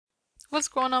What's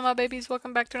going on, my babies?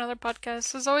 Welcome back to another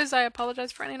podcast. As always, I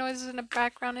apologize for any noises in the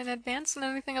background in advance and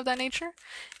anything of that nature.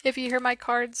 If you hear my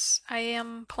cards, I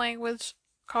am playing with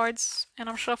cards and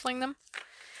I'm shuffling them.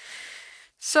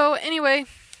 So, anyway,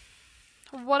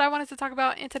 what I wanted to talk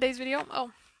about in today's video.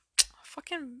 Oh,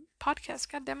 fucking podcast,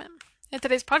 god damn it. In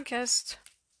today's podcast,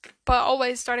 but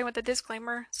always starting with a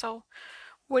disclaimer. So,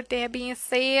 with that being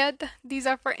said, these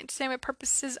are for entertainment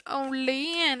purposes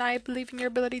only, and I believe in your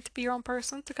ability to be your own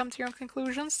person, to come to your own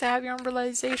conclusions, to have your own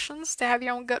realizations, to have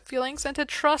your own gut feelings, and to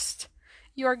trust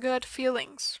your gut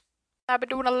feelings. I've been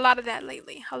doing a lot of that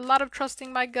lately. A lot of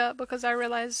trusting my gut because I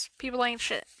realize people ain't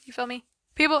shit. You feel me?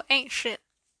 People ain't shit.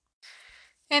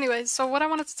 Anyways, so what I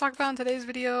wanted to talk about in today's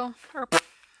video, or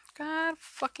god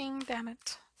fucking damn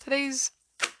it. Today's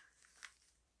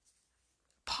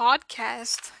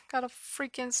podcast. Gotta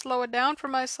freaking slow it down for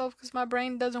myself because my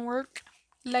brain doesn't work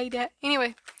like that.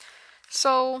 Anyway,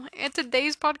 so in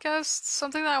today's podcast,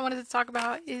 something that I wanted to talk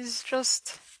about is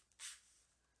just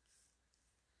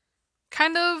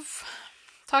kind of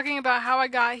talking about how I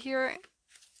got here,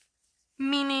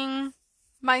 meaning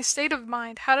my state of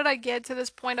mind. How did I get to this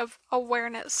point of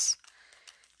awareness?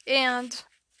 And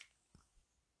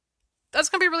that's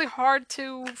gonna be really hard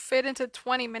to fit into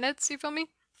 20 minutes, you feel me?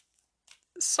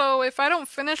 So if I don't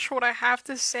finish what I have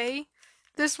to say,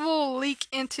 this will leak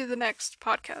into the next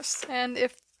podcast. And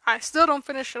if I still don't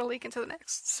finish, it'll leak into the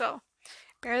next. So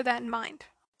bear that in mind.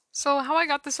 So how I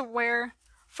got this aware,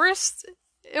 first,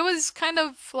 it was kind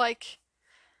of like,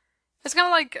 it's kind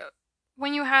of like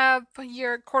when you have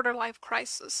your quarter life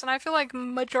crisis. And I feel like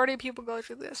majority of people go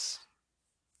through this,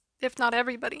 if not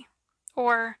everybody.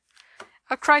 Or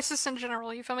a crisis in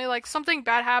general, you feel me? Like something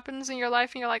bad happens in your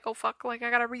life and you're like, oh fuck, like I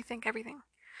gotta rethink everything.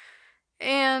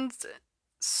 And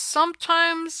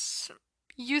sometimes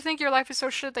you think your life is so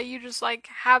shit that you just like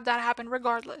have that happen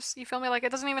regardless. You feel me? Like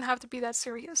it doesn't even have to be that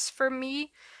serious. For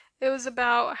me, it was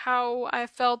about how I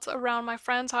felt around my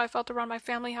friends, how I felt around my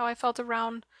family, how I felt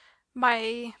around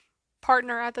my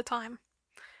partner at the time.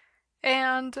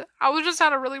 And I was just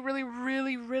at a really, really,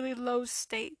 really, really low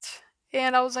state.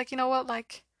 And I was like, you know what?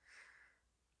 Like,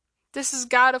 this has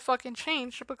gotta fucking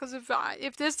change because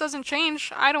if this doesn't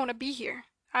change, I don't want to be here.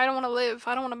 I don't want to live.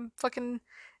 I don't want to fucking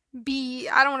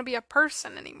I don't want to be a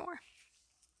person anymore.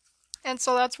 And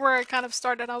so that's where I kind of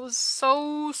started. I was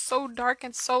so dark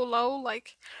and so low,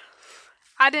 like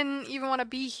I didn't even want to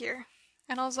be here.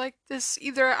 And I was like,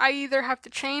 I either have to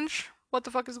change what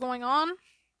the fuck is going on,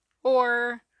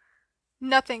 or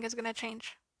nothing is gonna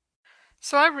change.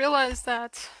 So I realized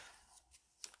that,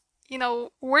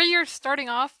 where you're starting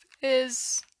off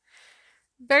is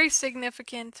very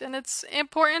significant, and it's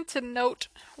important to note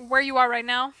where you are right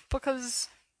now because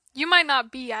you might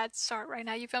not be at start right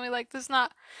now. You feel me? Like this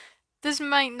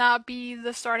might not be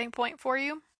the starting point for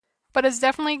you, but it's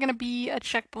definitely going to be a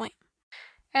checkpoint.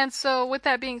 And so, with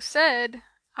that being said,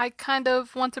 I kind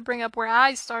of want to bring up where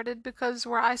I started because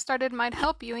where I started might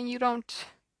help you, and you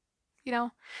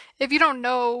know, if you don't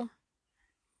know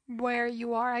where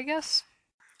you are, I guess.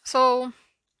 So,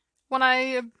 when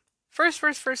I first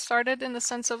started in the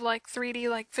sense of like 3D,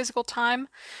 like physical time,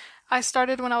 I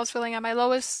started when I was feeling at my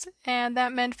lowest, and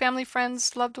that meant family,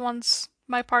 friends, loved ones,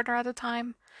 my partner at the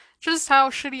time, just how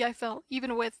shitty I felt,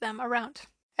 even with them around.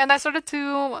 And I started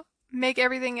to make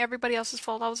everything everybody else's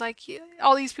fault. I was like,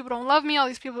 all these people don't love me, all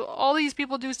these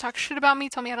people do is talk shit about me,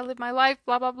 tell me how to live my life,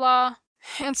 blah blah blah.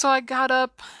 And so I got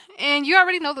up, and you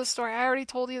already know the story. I already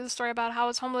told you the story about how I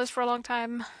was homeless for a long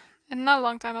time, and not a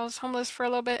long time, I was homeless for a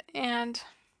little bit, and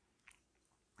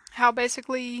how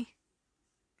basically,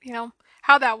 you know,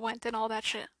 how that went and all that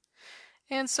shit.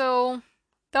 And so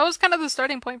that was kind of the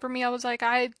starting point for me. I was like,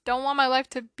 I don't want my life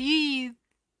to be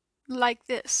like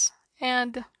this.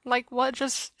 And like what,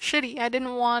 just shitty. I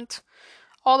didn't want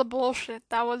all the bullshit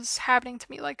that was happening to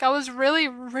me. Like I was really,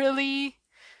 really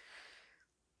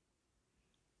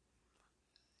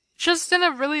just in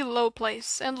a really low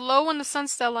place. And low in the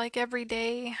sense that like every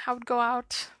day I would go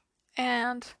out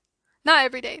and not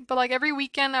every day, but like every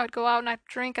weekend I would go out and I'd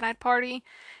drink and I'd party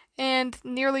and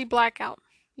nearly black out.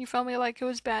 You feel me? Like it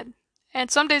was bad. And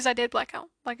some days I did black out.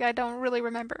 Like I don't really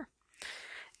remember.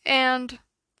 And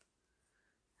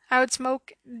I would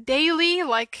smoke daily.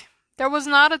 Like there was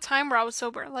not a time where I was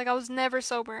sober. Like I was never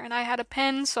sober. And I had a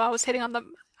pen, so I was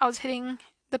hitting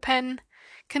the pen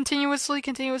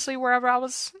continuously wherever I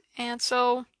was. And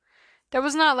so there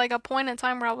was not like a point in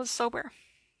time where I was sober.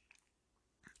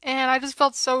 And I just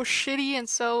felt so shitty and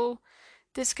so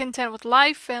discontent with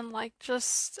life, and like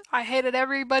just I hated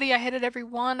everybody, I hated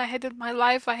everyone, I hated my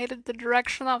life, I hated the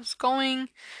direction I was going.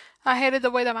 I hated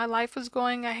the way that my life was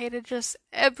going. I hated just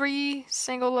every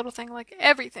single little thing, like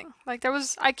everything. Like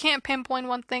I can't pinpoint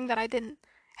one thing that I didn't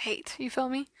hate. You feel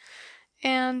me?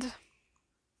 And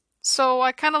so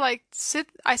I kind of I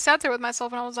sat there with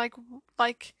myself and I was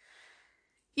like,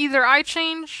 either I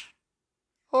change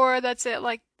or that's it.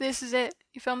 Like, this is it.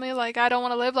 You feel me? Like, I don't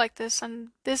want to live like this and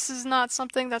this is not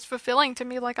something that's fulfilling to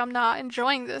me. Like, I'm not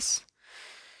enjoying this.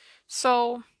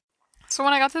 So, so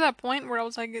when I got to that point where I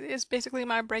was like, it's basically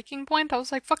my breaking point, I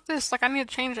was like, fuck this. Like, I need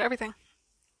to change everything.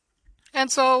 And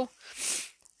so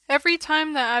every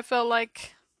time that I felt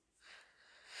like,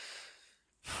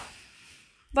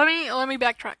 let me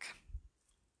backtrack.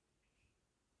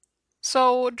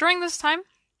 So during this time,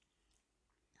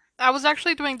 I was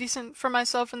actually doing decent for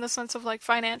myself in the sense of like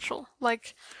financial.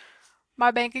 Like my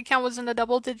bank account was in the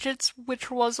double digits, which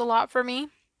was a lot for me.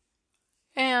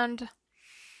 And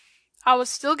I was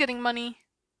still getting money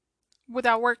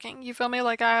without working. You feel me?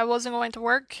 Like I wasn't going to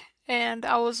work and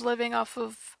I was living off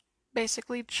of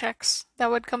basically checks that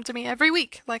would come to me every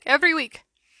week, like every week.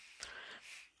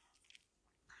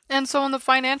 And so in the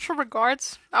financial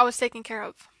regards, I was taken care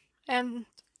of. And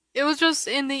it was just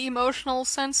in the emotional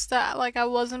sense that like I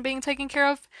wasn't being taken care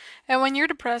of. And when you're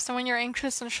depressed and when you're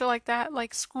anxious and shit like that,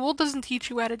 like school doesn't teach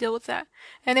you how to deal with that.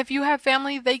 And if you have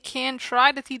family, they can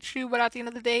try to teach you, but at the end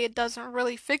of the day, it doesn't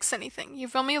really fix anything. You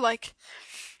feel me? Like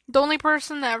the only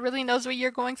person that really knows what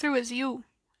you're going through is you.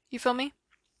 You feel me?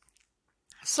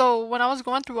 So when I was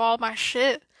going through all my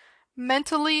shit,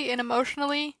 mentally and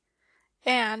emotionally,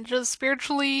 and just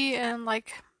spiritually and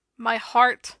like my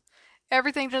heart,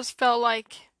 everything just felt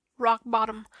like rock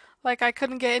bottom. Like I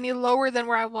couldn't get any lower than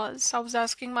where I was. I was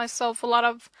asking myself a lot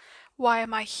of why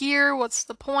am I here? What's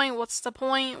the point? What's the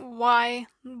point? Why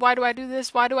do I do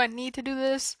this? Why do I need to do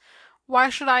this? Why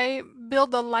should I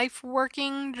build a life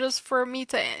working just for me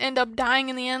to end up dying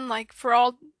in the end? Like for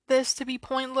all this to be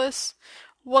pointless?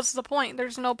 What's the point?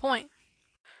 There's no point.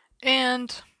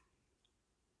 And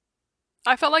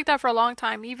I felt like that for a long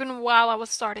time, even while I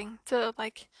was starting to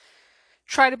like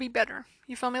try to be better.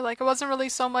 You feel me? Like it wasn't really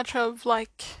so much of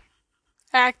like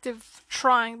active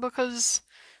trying because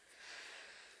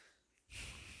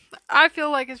I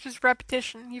feel like it's just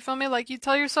repetition. You feel me? Like you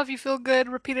tell yourself you feel good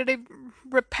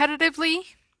repetitively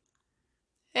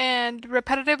and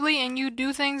you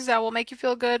do things that will make you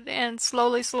feel good and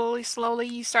slowly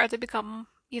you start to become,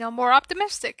 more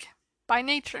optimistic by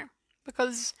nature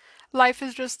because life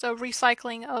is just a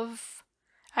recycling of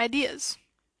ideas.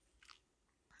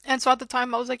 And so at the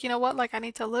time, I was like, you know what? Like, I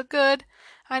need to look good.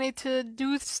 I need to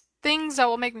do things that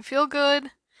will make me feel good.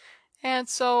 And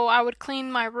so I would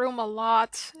clean my room a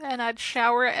lot and I'd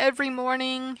shower every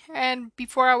morning. And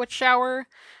before I would shower,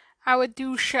 I would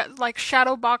do like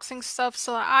shadow boxing stuff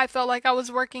so that I felt like I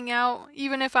was working out,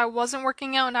 even if I wasn't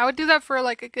working out. And I would do that for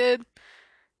like a good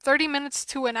 30 minutes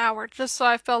to an hour just so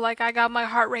I felt like I got my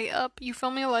heart rate up. You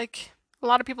feel me? Like, a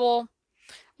lot of people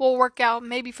will work out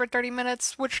maybe for 30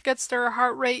 minutes, which gets their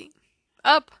heart rate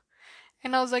up.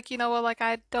 And I was like, you know what, like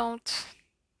I don't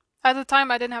at the time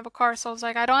I didn't have a car, so I was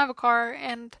like, I don't have a car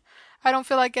and I don't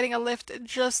feel like getting a lift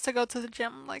just to go to the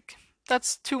gym. Like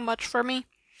that's too much for me.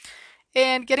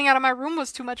 And getting out of my room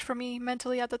was too much for me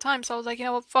mentally at the time. So I was like, you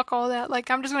know what, fuck all that. Like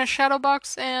I'm just gonna shadow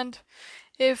box and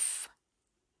if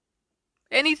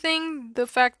anything, the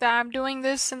fact that I'm doing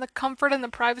this in the comfort and the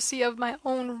privacy of my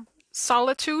own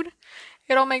solitude,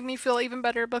 it'll make me feel even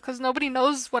better because nobody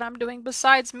knows what I'm doing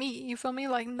besides me. You feel me?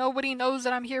 Like nobody knows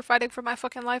that I'm here fighting for my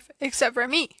fucking life except for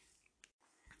me.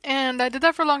 And I did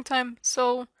that for a long time.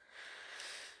 So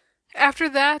after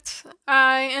that,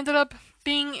 I ended up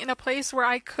being in a place where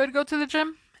I could go to the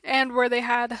gym and where they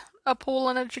had a pool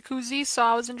and a jacuzzi. So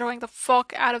I was enjoying the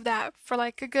fuck out of that for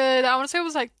like a good, I want to say it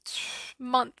was like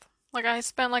month. Like I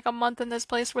spent like a month in this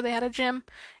place where they had a gym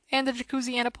and a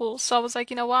jacuzzi and a pool. So I was like,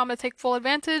 you know what, I'm gonna take full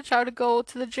advantage. I would go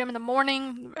to the gym in the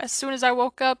morning as soon as I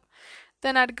woke up.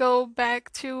 Then I'd go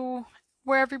back to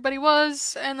where everybody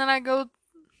was, and then I'd go,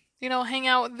 hang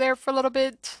out there for a little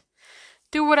bit,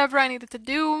 do whatever I needed to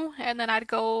do, and then I'd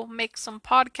go make some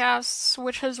podcasts,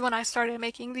 which is when I started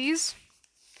making these.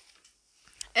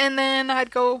 And then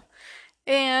I'd go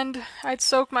and I'd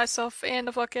soak myself in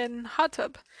a fucking hot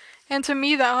tub. And to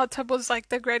me, that hot tub was like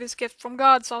the greatest gift from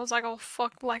God. So I was like, oh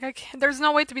fuck, like I can't, there's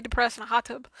no way to be depressed in a hot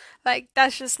tub. Like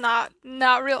that's just not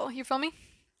real. You feel me?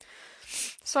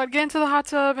 So I'd get into the hot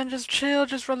tub and just chill,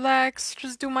 just relax,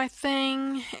 just do my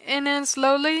thing, and then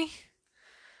slowly,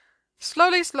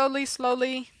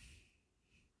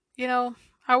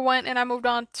 I went and I moved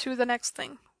on to the next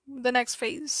thing, the next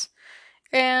phase.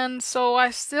 And so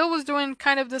I still was doing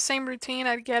kind of the same routine.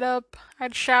 I'd get up,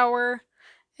 I'd shower,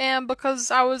 And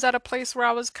because I was at a place where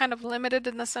I was kind of limited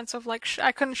in the sense of like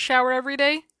I couldn't shower every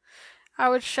day, I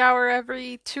would shower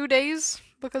every 2 days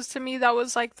because to me that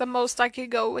was like the most I could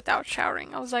go without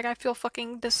showering. I was like, I feel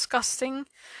fucking disgusting.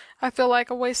 I feel like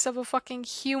a waste of a fucking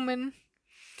human.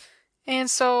 And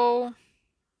so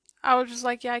I was just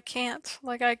like, yeah, I can't.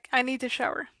 Like, I need to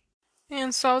shower.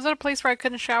 And so I was at a place where I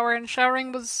couldn't shower, and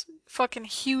showering was fucking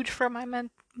huge for my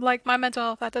mental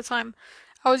health at the time.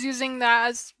 I was using that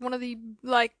as one of the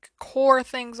like core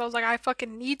things. I was like, I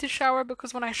fucking need to shower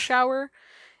because when I shower,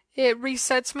 it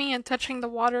resets me, and touching the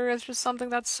water is just something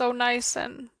that's so nice.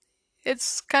 And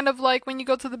it's kind of like when you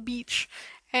go to the beach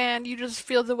and you just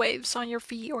feel the waves on your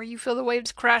feet, or you feel the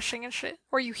waves crashing and shit,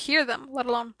 or you hear them, let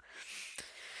alone.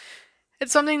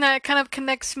 It's something that kind of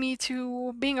connects me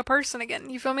to being a person again.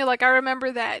 You feel me? Like, I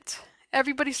remember that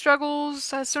everybody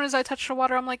struggles. As soon as I touch the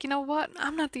water, I'm like, you know what?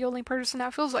 I'm not the only person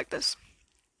that feels like this.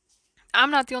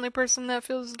 I'm not the only person that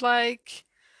feels like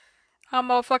I'm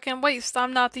a fucking waste.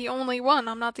 I'm not the only one.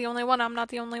 I'm not the only one. I'm not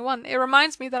the only one. It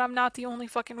reminds me that I'm not the only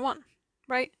fucking one,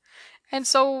 right? And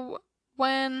so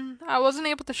when I wasn't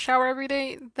able to shower every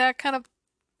day, that kind of,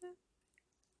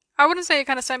 I wouldn't say it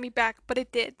kind of set me back, but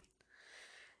it did.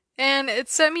 And it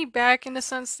set me back in the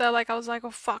sense that like I was like, oh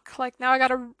fuck, like now I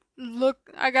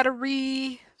gotta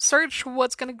research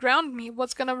what's gonna ground me,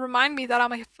 what's gonna remind me that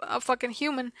I'm a fucking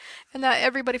human and that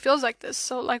everybody feels like this.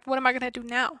 So like what am I gonna do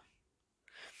now?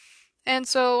 And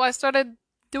so I started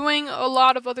doing a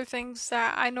lot of other things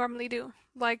that I normally do.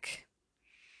 Like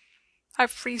I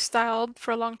freestyled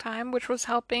for a long time, which was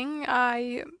helping.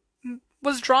 I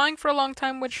was drawing for a long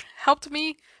time, which helped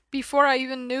me before I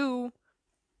even knew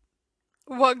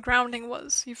what grounding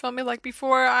was. You feel me? Like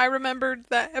before I remembered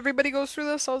that everybody goes through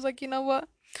this, I was like, you know what?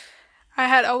 I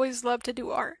had always loved to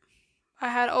do art. I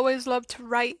had always loved to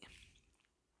write.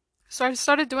 So I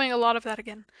started doing a lot of that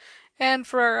again. And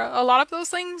for a lot of those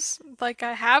things, like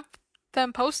I have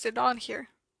them posted on here.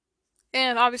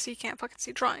 And obviously you can't fucking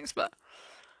see drawings, but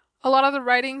a lot of the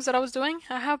writings that I was doing,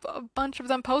 I have a bunch of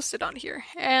them posted on here.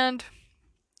 And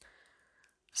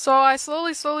so I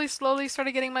slowly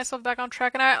started getting myself back on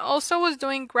track. And I also was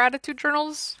doing gratitude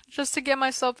journals just to get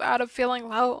myself out of feeling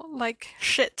low, like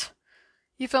shit.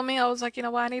 You feel me? I was like, you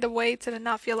know what? I need a way to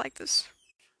not feel like this.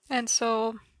 And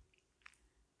so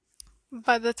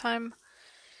by the time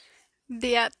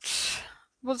that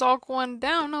was all going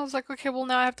down, I was like, okay, well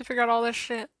now I have to figure out all this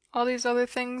shit, all these other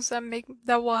things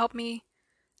that will help me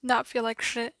not feel like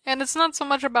shit. And it's not so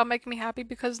much about making me happy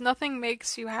because nothing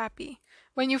makes you happy.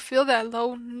 When you feel that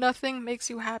low, nothing makes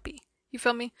you happy. You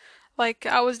feel me? Like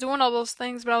I was doing all those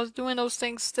things, but I was doing those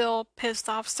things still pissed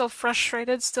off, still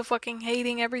frustrated, still fucking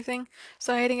hating everything,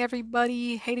 still hating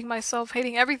everybody, hating myself,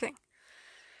 hating everything.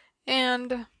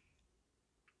 And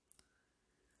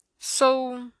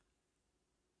so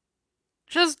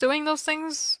just doing those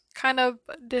things kind of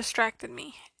distracted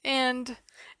me. And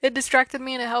it distracted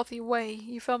me in a healthy way.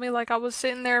 You feel me? Like I was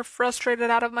sitting there frustrated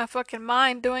out of my fucking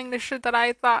mind doing the shit that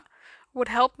I thought would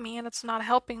help me and it's not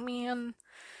helping me. And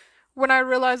when I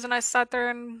realized and I sat there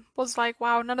and was like,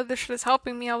 wow, none of this shit is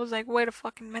helping me, I was like, wait a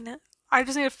fucking minute. I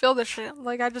just need to feel this shit.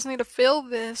 Like I just need to feel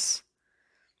this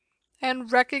and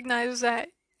recognize that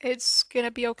it's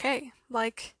gonna be okay.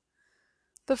 Like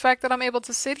the fact that I'm able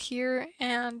to sit here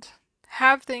and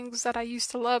have things that I used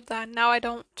to love that now I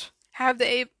don't have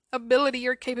the ability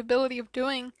or capability of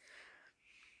doing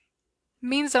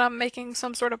means that I'm making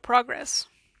some sort of progress.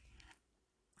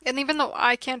 And even though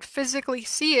I can't physically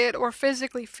see it or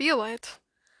physically feel it,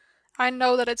 I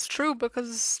know that it's true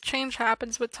because change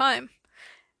happens with time.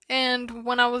 And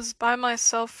when I was by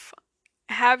myself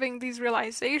having these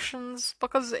realizations,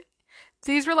 because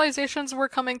these realizations were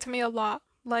coming to me a lot,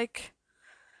 like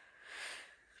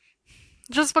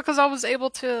just because I was able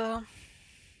to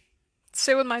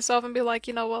sit with myself and be like,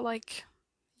 you know what, like,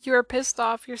 you're pissed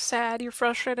off, you're sad, you're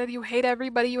frustrated, you hate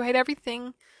everybody, you hate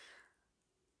everything,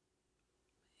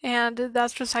 and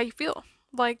that's just how you feel.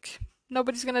 Like,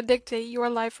 nobody's gonna dictate your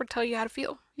life or tell you how to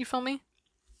feel. You feel me?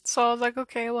 So I was like,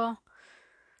 okay, well,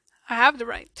 I have the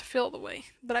right to feel the way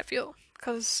that I feel,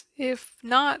 because if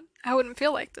not, I wouldn't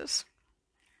feel like this.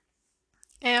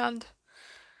 And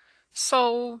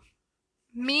so,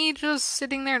 me just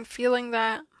sitting there and feeling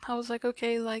that, I was like,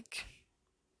 okay, like,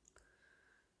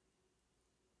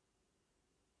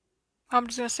 I'm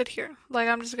just gonna sit here. Like,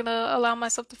 I'm just gonna allow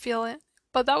myself to feel it.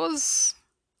 But that was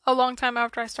a long time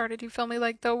after I started, you feel me?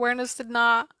 Like, the awareness did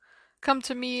not come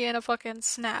to me in a fucking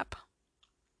snap.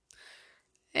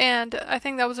 And I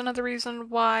think that was another reason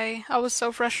why I was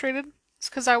so frustrated. It's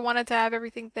because I wanted to have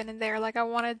everything then and there. Like, I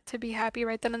wanted to be happy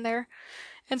right then and there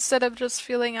instead of just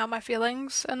feeling out my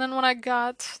feelings. And then when I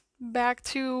got back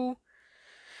to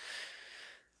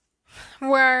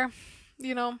where,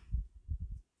 you know,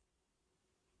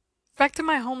 back to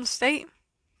my home state.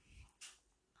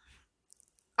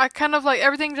 I kind of like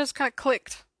everything just kind of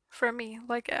clicked for me.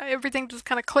 Like everything just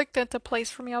kind of clicked into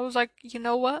place for me. I was like, you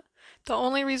know what? The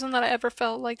only reason that I ever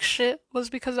felt like shit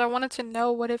was because I wanted to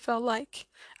know what it felt like.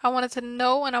 I wanted to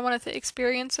know and I wanted to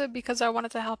experience it because I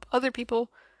wanted to help other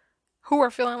people who are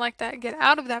feeling like that get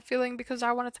out of that feeling because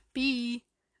I wanted to be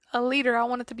a leader. I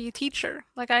wanted to be a teacher.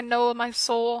 Like I know my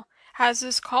soul has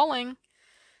this calling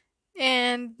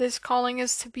and this calling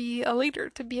is to be a leader,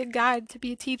 to be a guide, to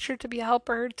be a teacher, to be a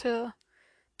helper, to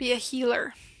be a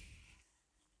healer.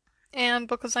 And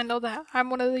because I know that I'm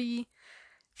one of the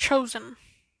chosen,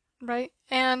 right?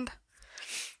 And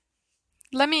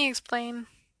let me explain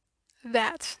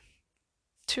that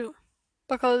too,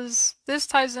 because this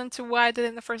ties into why I did it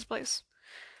in the first place.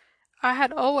 I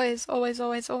had always,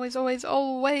 since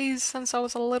I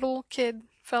was a little kid,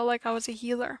 felt like I was a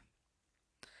healer.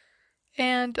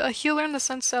 And a healer in the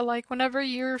sense that, like, whenever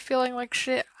you're feeling like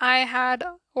shit, I had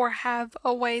or have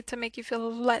a way to make you feel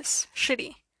less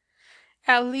shitty.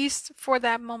 At least for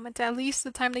that moment, at least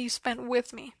the time that you spent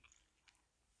with me.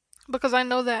 Because I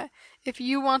know that if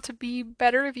you want to be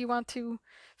better, if you want to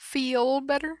feel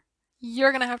better,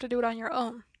 you're going to have to do it on your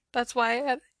own. That's why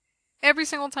at every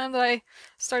single time that I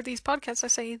start these podcasts, I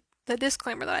say the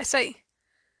disclaimer that I say.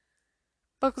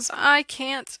 Because I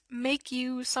can't make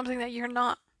you something that you're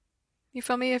not. You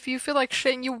feel me? If you feel like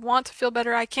shit and you want to feel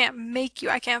better, I can't make you.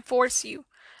 I can't force you.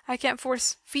 I can't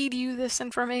force feed you this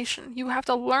information. You have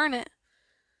to learn it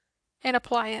and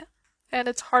apply it. And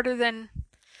it's harder than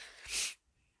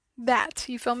that.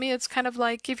 You feel me? It's kind of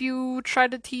like if you try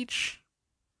to teach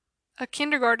a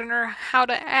kindergartner how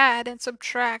to add and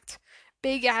subtract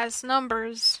big ass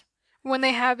numbers when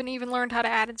they haven't even learned how to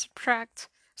add and subtract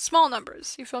small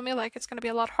numbers. You feel me? Like it's going to be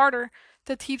a lot harder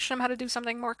to teach them how to do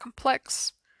something more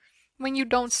complex when you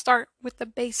don't start with the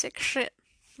basic shit,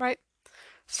 right?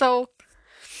 So,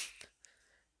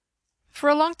 for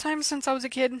a long time since I was a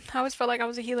kid, I always felt like I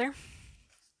was a healer.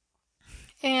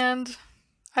 And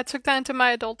I took that into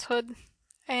my adulthood.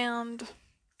 And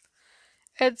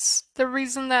it's the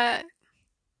reason that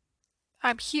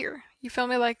I'm here. You feel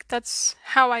me? Like, that's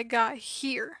how I got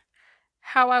here.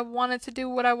 How I wanted to do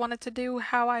what I wanted to do,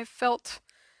 how I felt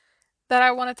that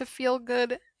I wanted to feel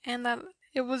good, and that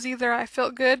it was either I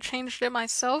felt good, changed it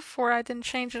myself, or I didn't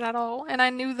change it at all. And I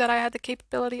knew that I had the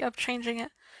capability of changing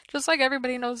it. Just like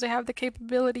everybody knows they have the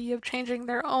capability of changing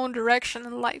their own direction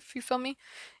in life. You feel me?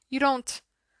 You don't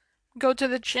go to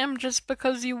the gym just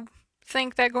because you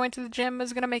think that going to the gym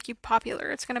is going to make you popular.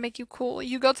 It's going to make you cool.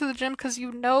 You go to the gym because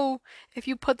you know if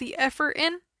you put the effort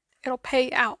in, it'll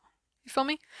pay out. You feel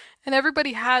me? And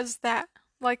everybody has that.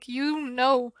 Like, you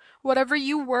know, whatever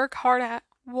you work hard at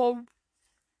will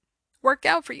work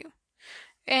out for you.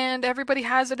 And everybody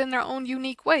has it in their own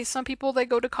unique way. Some people, they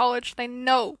go to college, they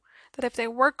know that if they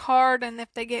work hard and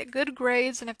if they get good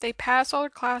grades and if they pass all their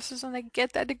classes and they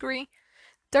get that degree,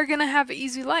 they're gonna have an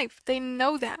easy life. They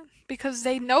know that because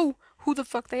they know who the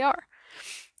fuck they are.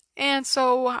 And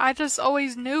so I just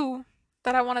always knew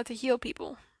that I wanted to heal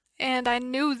people. And I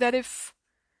knew that if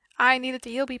I needed to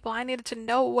heal people, I needed to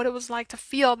know what it was like to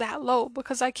feel that low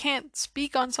because I can't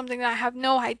speak on something that I have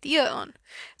no idea on.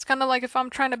 It's kind of like if I'm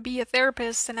trying to be a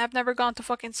therapist and I've never gone to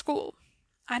fucking school.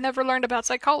 I never learned about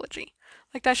psychology.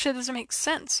 Like that shit doesn't make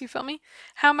sense, you feel me?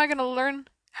 How am I gonna learn?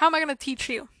 How am I gonna teach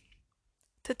you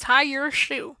to tie your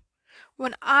shoe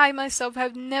when I myself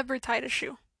have never tied a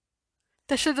shoe?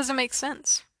 That shit doesn't make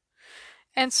sense.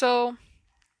 And so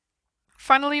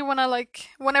finally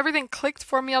when everything clicked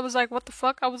for me, I was like, what the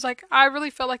fuck? I was like, I really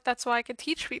felt like that's why I could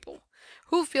teach people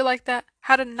who feel like that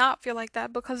how to not feel like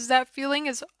that because that feeling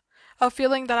is a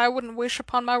feeling that I wouldn't wish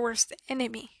upon my worst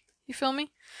enemy. You feel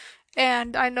me?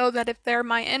 And I know that if they're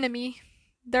my enemy,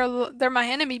 they're my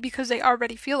enemy because they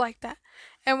already feel like that.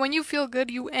 And when you feel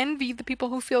good, you envy the people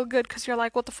who feel good because you're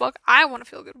like, what the fuck? I want to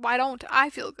feel good. Why don't I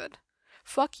feel good?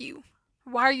 Fuck you.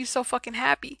 Why are you so fucking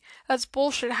happy? That's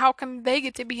bullshit. How come they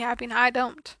get to be happy and I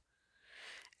don't?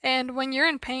 And when you're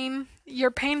in pain,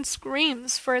 your pain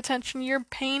screams for attention. Your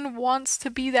pain wants to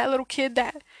be that little kid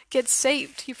that gets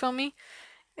saved. You feel me?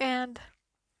 And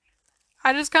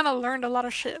I just kind of learned a lot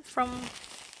of shit from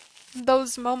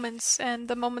those moments and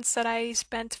the moments that I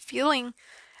spent feeling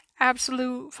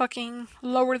absolute fucking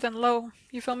lower than low.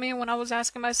 You feel me? When I was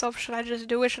asking myself, should I just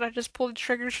do it? Should I just pull the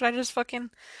trigger? Should I just fucking,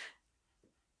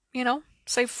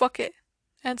 say fuck it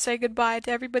and say goodbye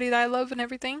to everybody that I love and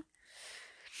everything?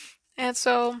 And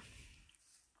so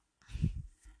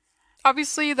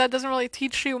Obviously, that doesn't really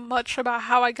teach you much about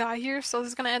how I got here, so this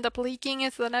is going to end up leaking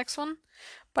into the next one.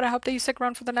 But I hope that you stick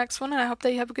around for the next one, and I hope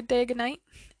that you have a good day, good night.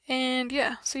 And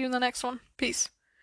yeah, see you in the next one. Peace.